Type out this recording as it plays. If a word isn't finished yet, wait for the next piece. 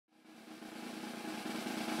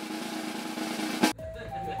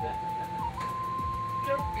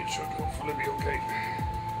should hopefully be okay.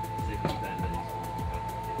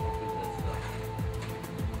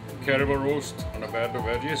 Caribou roast on a bed of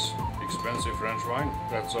veggies, expensive French wine.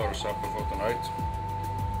 That's our supper for tonight.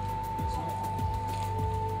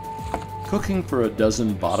 Cooking for a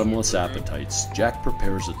dozen bottomless appetites, Jack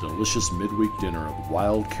prepares a delicious midweek dinner of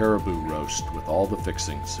wild caribou roast with all the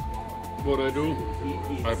fixings. What I do,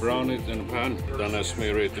 I brown it in a pan, then I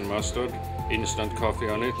smear it in mustard, instant coffee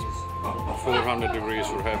on it, 400 degrees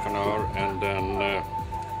for half an hour, and then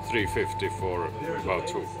 350 for about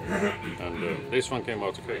 2. And this one came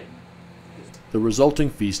out okay. The resulting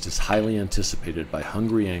feast is highly anticipated by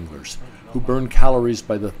hungry anglers who burn calories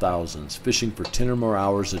by the thousands, fishing for 10 or more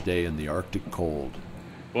hours a day in the Arctic cold.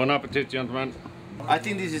 Bon appetit, gentlemen. I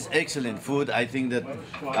think this is excellent food. I think that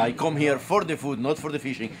I come here for the food, not for the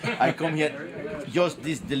fishing. I come here just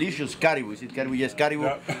this delicious caribou. Is it caribou? Yes,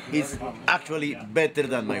 caribou is actually better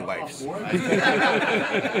than my wife's.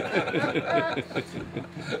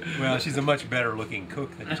 Well, she's a much better looking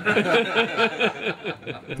cook than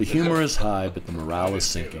The humor is high, but the morale is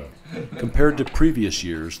sinking. Compared to previous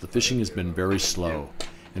years, the fishing has been very slow,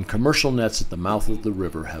 and commercial nets at the mouth of the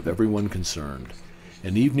river have everyone concerned.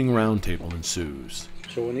 An evening roundtable ensues.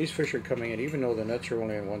 So when these fish are coming in, even though the nets are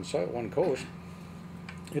only on one side, one coast,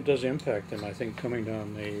 it does impact them, I think, coming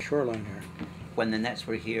down the shoreline here. When the nets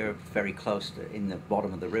were here very close in the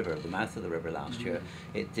bottom of the river, the mouth of the river last year,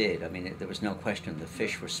 it did. I mean, there was no question. The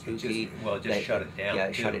fish were spooky. It just shut it down. Yeah,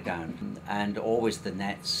 it shut it down. And always the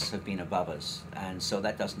nets have been above us, and so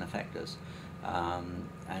that doesn't affect us.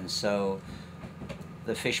 And so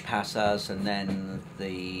the fish pass us, and then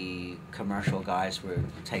the commercial guys will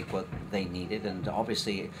take what they needed, and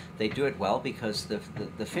obviously they do it well because the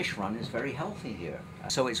fish run is very healthy here.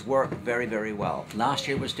 So it's worked very, very well. Last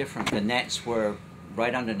year was different. The nets were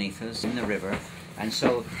right underneath us in the river, and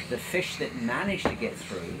so the fish that managed to get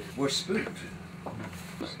through were spooked.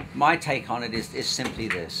 My take on it is simply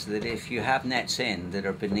this, that if you have nets in that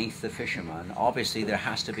are beneath the fisherman, obviously there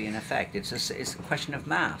has to be an effect. It's a question of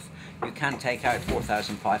math. You can't take out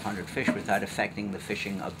 4,500 fish without affecting the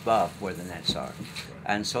fishing above where the nets are.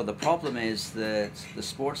 And so the problem is that the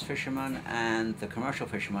sports fishermen and the commercial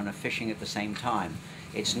fishermen are fishing at the same time.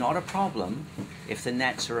 It's not a problem if the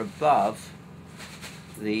nets are above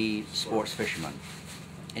the sports fishermen.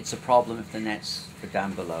 It's a problem if the nets are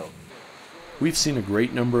down below. We've seen a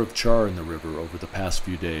great number of char in the river over the past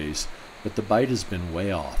few days, but the bite has been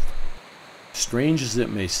way off. Strange as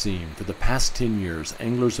it may seem, for the past 10 years,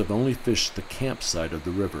 anglers have only fished the campsite of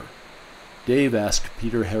the river. Dave asked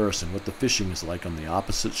Peter Harrison what the fishing is like on the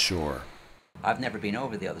opposite shore. I've never been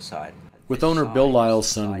over the other side. With owner Bill Lyle's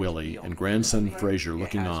son Willie and grandson Fraser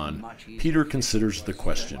looking on, Peter considers the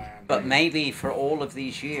question. But maybe for all of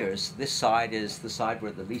these years, this side is the side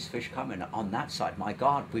where the least fish come in. On that side, my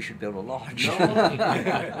God, we should build a lodge.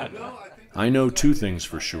 I know two things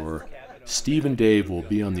for sure. Steve and Dave will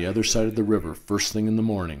be on the other side of the river first thing in the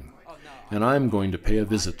morning, and I'm going to pay a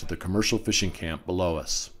visit to the commercial fishing camp below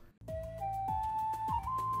us.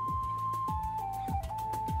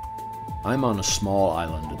 I'm on a small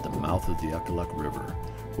island at the mouth of the Ekaluk River,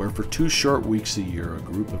 where for 2 short weeks a year a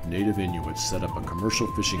group of native Inuits set up a commercial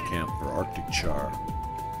fishing camp for Arctic char.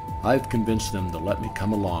 I've convinced them to let me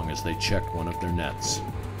come along as they check one of their nets.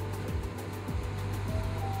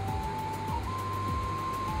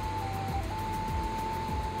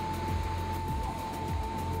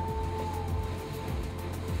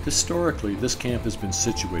 Historically, this camp has been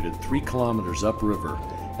situated 3 kilometers upriver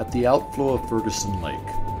at the outflow of Ferguson Lake.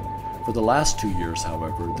 For the last 2 years,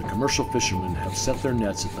 however, the commercial fishermen have set their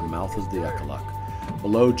nets at the mouth of the Ekaluk,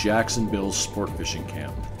 below Jacksonville's sport fishing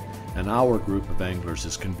camp, and our group of anglers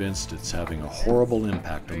is convinced it's having a horrible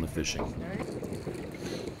impact on the fishing.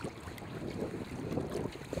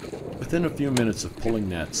 Within a few minutes of pulling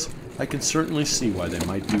nets, I can certainly see why they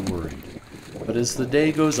might be worried, but as the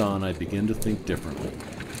day goes on, I begin to think differently.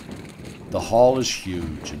 The haul is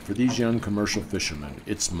huge, and for these young commercial fishermen,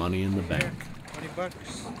 it's money in the bank.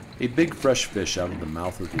 A big fresh fish out of the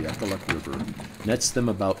mouth of the Ekaluk River nets them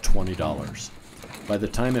about $20. By the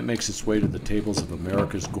time it makes its way to the tables of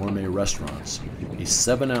America's gourmet restaurants, a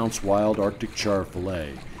 7-ounce wild Arctic char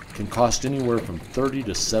fillet can cost anywhere from $30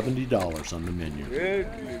 to $70 on the menu.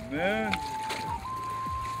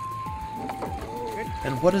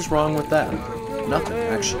 And what is wrong with that? Nothing,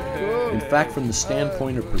 actually. In fact, from the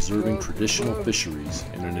standpoint of preserving traditional fisheries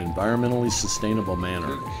in an environmentally sustainable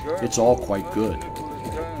manner, it's all quite good.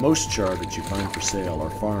 Most char that you find for sale are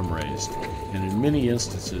farm-raised, and in many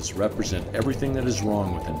instances represent everything that is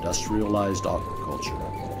wrong with industrialized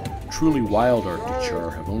aquaculture. truly wild Arctic char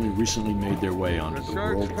have only recently made their way onto the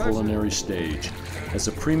world culinary stage as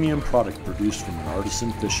a premium product produced from an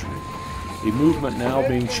artisan fishery, a movement now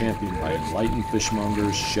being championed by enlightened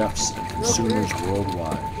fishmongers, chefs, and consumers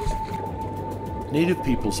worldwide. Native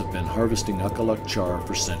peoples have been harvesting Ekaluk char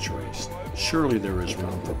for centuries. Surely there is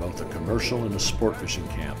room for both a commercial and a sport fishing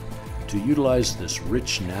camp to utilize this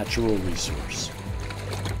rich natural resource.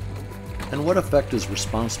 And what effect does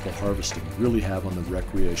responsible harvesting really have on the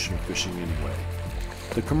recreational fishing anyway?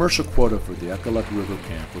 The commercial quota for the Ekaluk River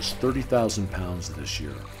camp was 30,000 pounds this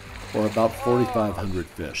year, or about 4,500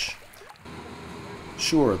 fish.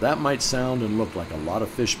 Sure, that might sound and look like a lot of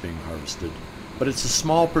fish being harvested, but it's a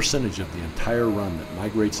small percentage of the entire run that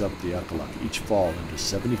migrates up the Ekaluk each fall into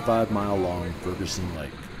 75-mile-long Ferguson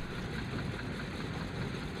Lake.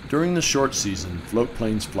 During the short season, float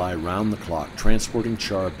planes fly round the clock, transporting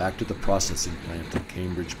char back to the processing plant in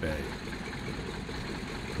Cambridge Bay.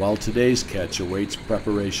 While today's catch awaits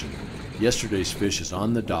preparation, yesterday's fish is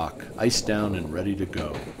on the dock, iced down and ready to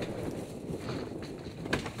go.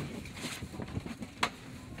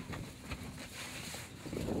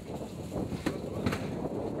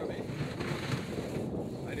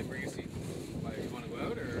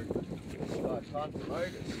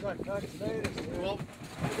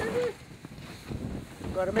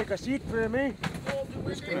 Gotta make a seat for me.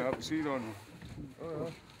 Just gonna have a seat on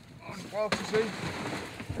the box, you see?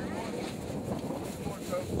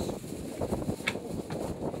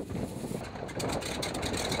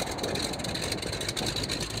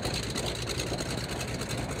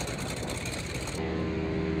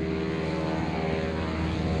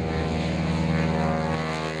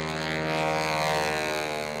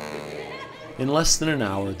 In less than an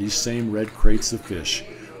hour, these same red crates of fish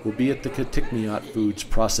will be at the Katikmiot Foods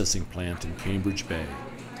processing plant in Cambridge Bay.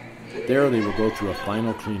 There they will go through a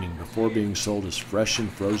final cleaning before being sold as fresh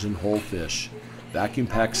and frozen whole fish,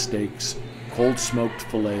 vacuum-packed steaks, cold-smoked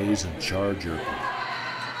fillets, and char jerky.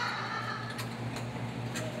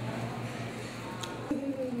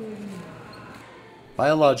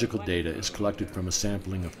 Biological data is collected from a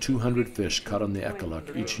sampling of 200 fish caught on the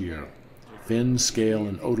Ekaluk each year. Fin, scale,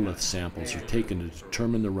 and otolith samples are taken to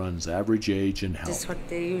determine the run's average age and health. This is what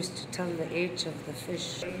they use to tell the age of the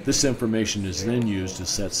fish. This information is then used to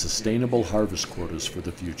set sustainable harvest quotas for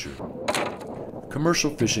the future. Commercial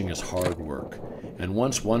fishing is hard work, and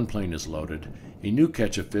once one plane is loaded, a new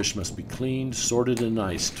catch of fish must be cleaned, sorted, and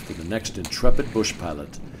iced for the next intrepid bush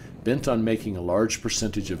pilot, bent on making a large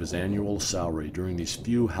percentage of his annual salary during these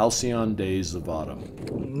few halcyon days of autumn.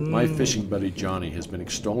 My fishing buddy Johnny has been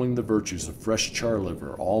extolling the virtues of fresh char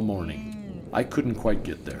liver all morning. I couldn't quite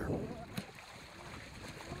get there.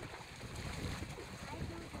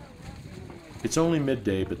 It's only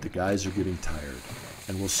midday, but the guys are getting tired,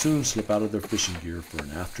 and will soon slip out of their fishing gear for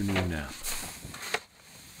an afternoon nap.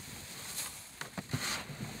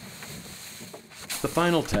 The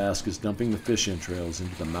final task is dumping the fish entrails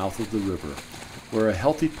into the mouth of the river, where a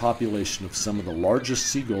healthy population of some of the largest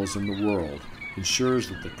seagulls in the world ensures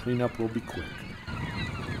that the cleanup will be quick.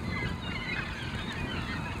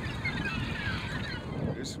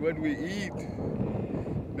 This is what we eat.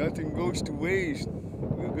 Nothing goes to waste.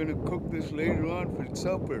 We're gonna cook this later on for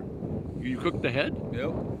supper. You cooked the head?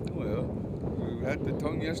 Yep. Well, we had the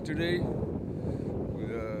tongue yesterday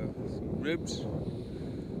with some ribs,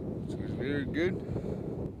 which was very good.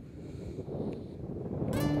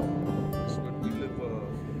 That's what we live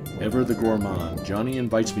off. Ever the gourmand, Johnny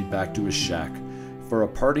invites me back to his shack for a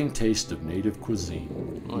parting taste of native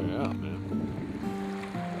cuisine. Oh yeah, man.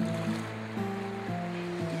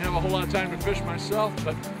 Didn't have a whole lot of time to fish myself,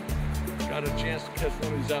 but got a chance to catch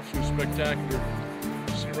one of these absolute spectacular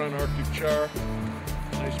sea-run Arctic char.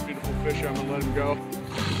 Nice, beautiful fish. I'm gonna let him go.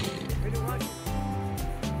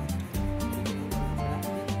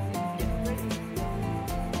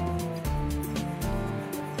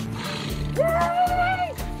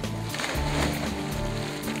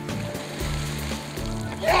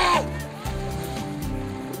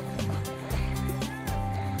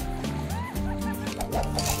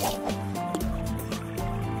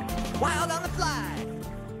 Wild